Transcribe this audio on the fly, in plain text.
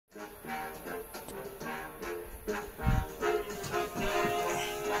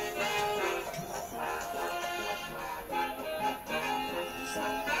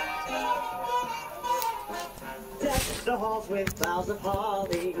boughs of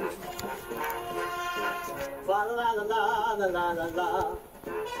holly. Fa la la la la la la la.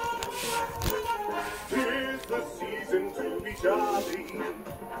 'Tis the season to be jolly.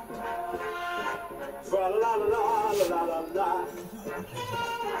 Fa la la la la la la la.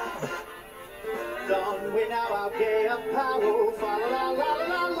 Don we now our gay apparel. Fa la la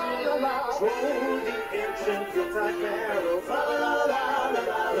la la la la. Throw the ancient Yuletide carol. Fa la la la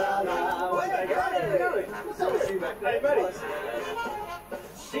la la la. Hey, buddy.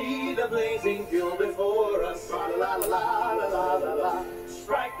 See the blazing fuel before us. Fa la la la la la la la.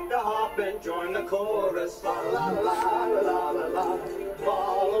 Strike the harp and join the chorus. Fa la la la la la la.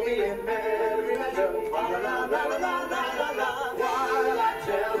 Follow me in merry measure. Fa la la la la la la la. While I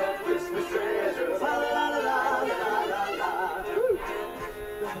tell of Christmas treasure. Fa la la la la la la.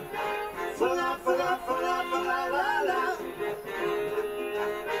 Fa la fa la fa la fa la la la.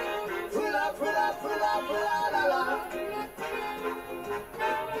 Fa la fa la fa la fa la la la.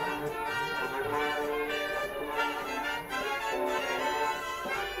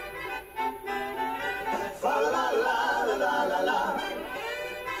 Fa la la la la la la la.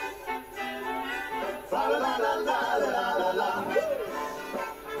 Fa la la la la la la la.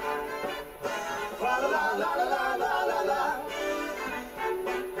 Fa la la la la la la la.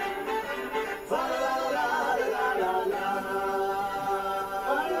 Fa la la la la la la.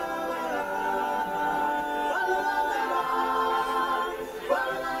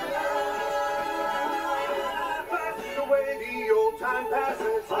 The way the old time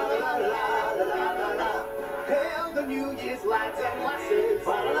passes. Fa la la la la la la. Hail the New Year's lads and lasses.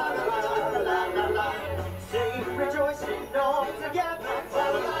 Fa la la la la la la la. Sing rejoicing all together. Fa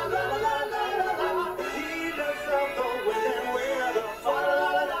la la la la la la la. Heedless of the wind and weather. Fa la la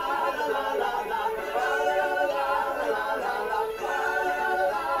la la la la la. Fa la la la la la la. Fa la la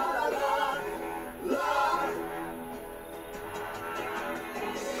la la la.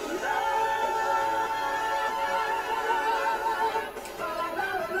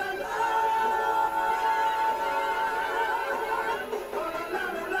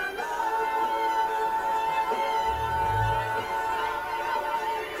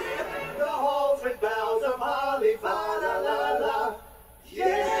 The halls with bells of holly, fa la la la,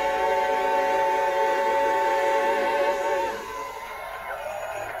 yeah.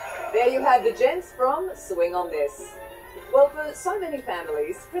 There you have the gents from Swing on This. Well, for so many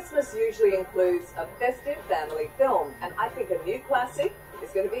families, Christmas usually includes a festive family film, and I think a new classic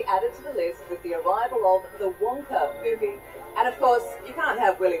is going to be added to the list with the arrival of the Wonka movie. And of course, you can't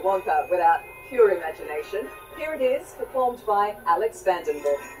have Willy Wonka without pure imagination. Here it is, performed by Alex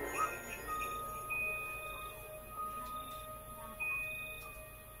Vandenberg.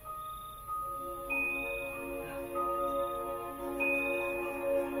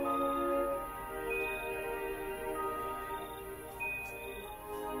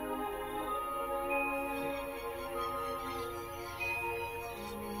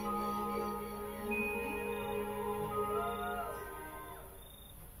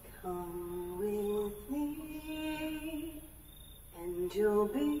 Come with me, and you'll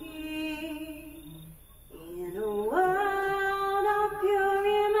be in a world of pure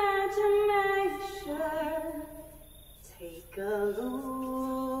imagination. Take a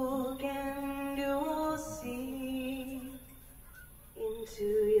look, and you'll see into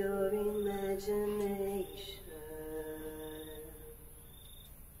your imagination.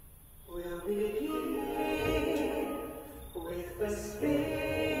 We'll begin with the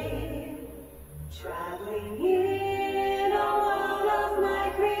spring, traveling in a world of my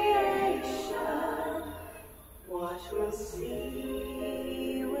creation. What we'll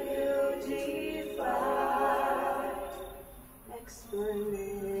see will defy explanation.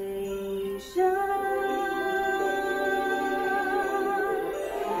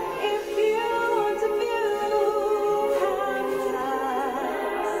 If you want to view paradise,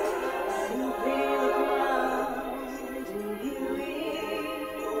 simply look around and you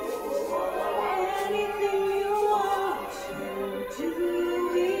anything you want to do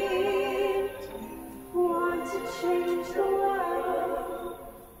it. Want to change the world?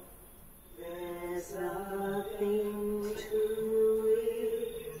 There's nothing to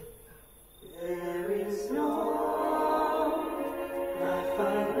it. There is no life I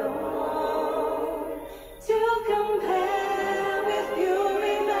know to compare with pure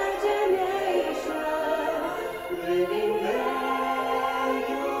imagination. Living there,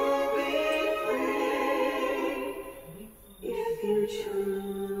 you'll be free if you truly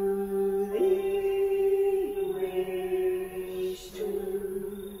wish to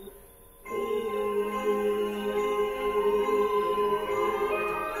be.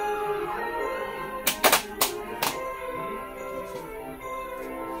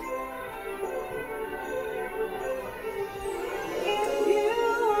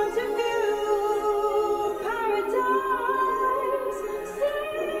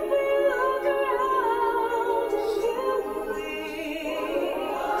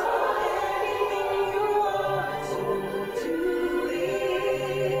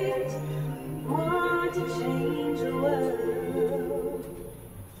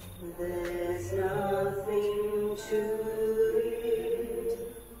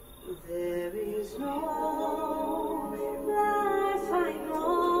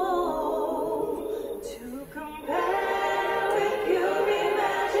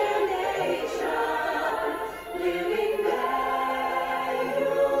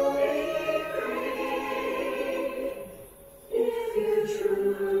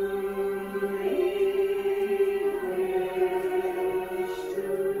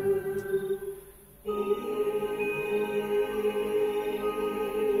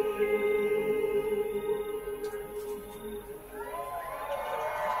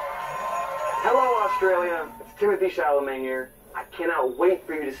 Timothy Chalamet here. I cannot wait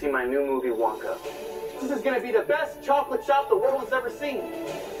for you to see my new movie, Wonka. This is going to be the best chocolate shop the world has ever seen.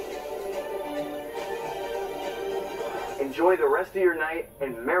 Enjoy the rest of your night,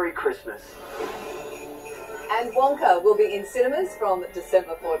 and Merry Christmas. And Wonka will be in cinemas from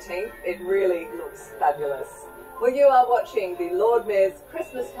December 14th. It really looks fabulous. Well, you are watching the Lord Mayor's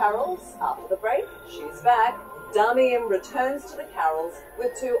Christmas carols. After the break, she's back. Damian returns to the carols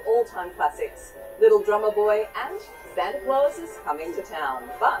with two all-time classics, Little Drummer Boy and Santa Claus is Coming to Town.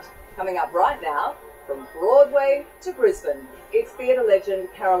 But coming up right now, from Broadway to Brisbane, it's theatre legend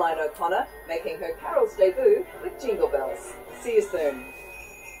Caroline O'Connor making her carols debut with Jingle Bells. See you soon.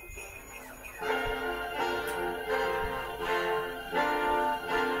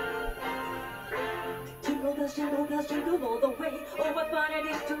 Jingle bells, jingle all the way. Oh, what fun it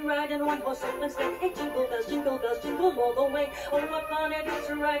is to ride in one horse open sleigh. Hey, jingle bells, jingle all the way. Oh, what fun it is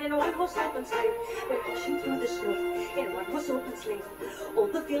to ride in one horse open sleigh. We're dashing through the snow in one horse open sleigh. All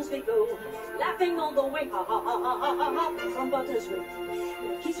the fields we go, laughing all the way. Ha ha ha ha ha ha ha. From Butter's Way,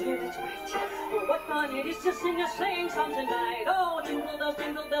 his spirits bright. Oh, what fun it is to sing a sleighing song tonight. Oh, jingle bells,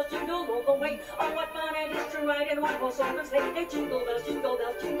 jingle all the way. Oh, what fun it is to ride in one horse open sleigh. Hey, jingle bells, jingle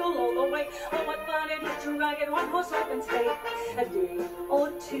all the way. Oh, what fun it is to ride in one horse open sleigh. A day or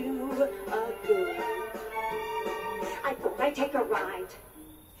two ago, I thought I'd take a ride,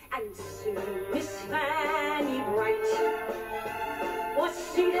 and soon Miss Fanny Bright was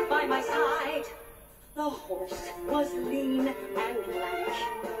seated by my side. The horse was lean and lank.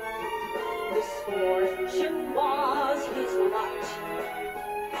 Misfortune was his lot.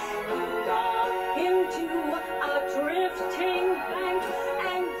 He got into a drifting bank,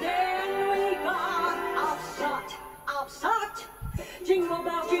 and then we got upset. Jingle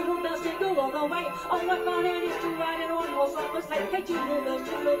bells, jingle all the way. Oh, what fun it is to ride in one horse open sleigh. Hey, jingle bells,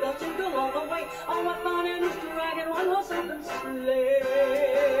 jingle all the way. Oh, what fun it is to ride in one horse open sleigh.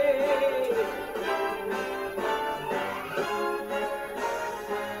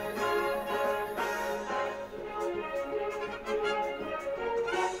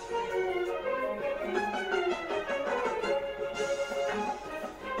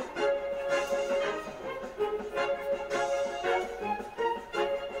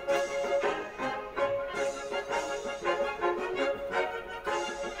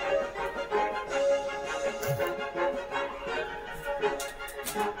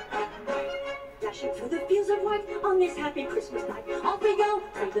 Dashing through the fields of white on this happy Christmas night. Off we go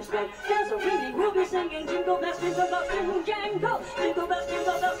through the snow. Bells are ringing, we'll be singing jingle bells, sing jangle. Jingle bells, sing jangle. Jingle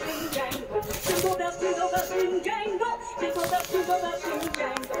bells, sing jangle. Jingle bells, sing jangle. Jingle bells, jingle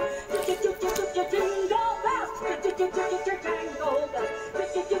bells.